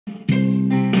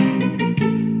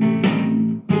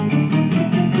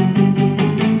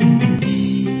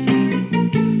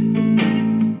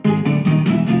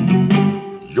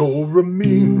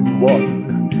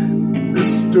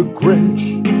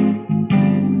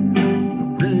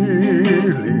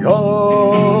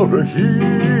a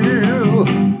heel.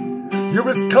 You're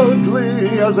as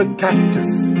cuddly as a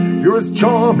cactus, you're as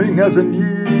charming as an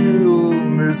eel,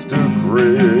 Mr.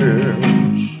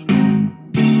 Grinch.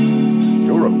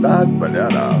 You're a bad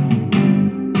banana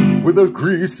with a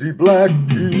greasy black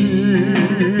pea.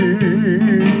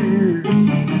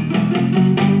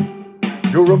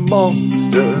 You're a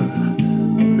monster,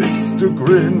 Mr.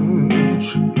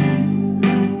 Grinch.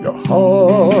 Your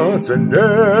heart's an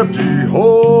empty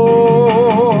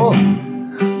hole.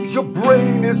 Your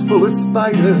brain is full of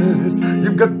spiders.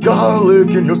 You've got garlic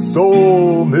in your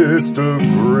soul, Mr.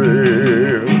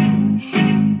 Grinch.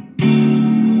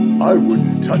 I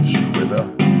wouldn't touch you with a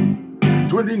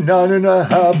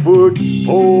 29.5-foot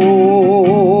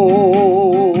pole.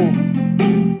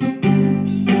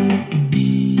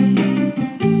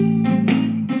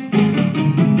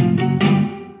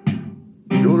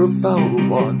 You're a foul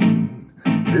one,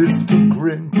 Mr.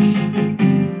 Grinch.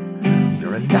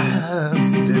 You're a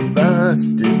nasty,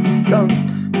 nasty skunk.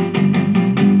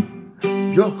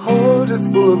 Your heart is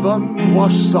full of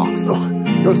unwashed socks. Ugh,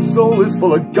 your soul is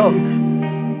full of gunk,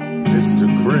 Mr.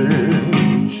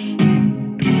 Grinch.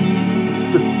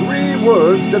 The 3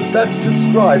 words that best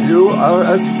describe you are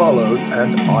as follows,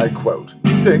 and I quote: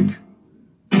 stink,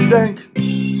 stank,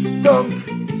 stunk.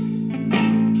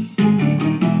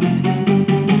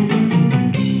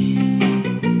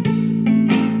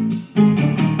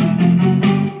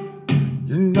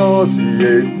 You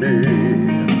nauseate me,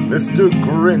 Mr.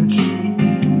 Grinch.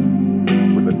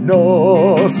 With a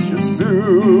nose, you're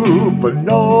super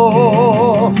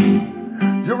nos.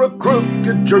 You're a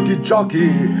crooked jerky jockey,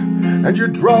 and you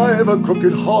drive a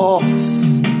crooked horse,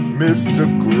 Mr.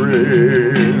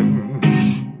 Grinch.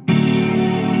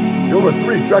 You're a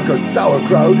 3-cracker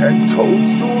sauerkraut and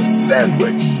toadstool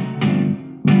sandwich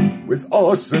with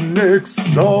arsenic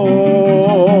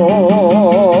sauce.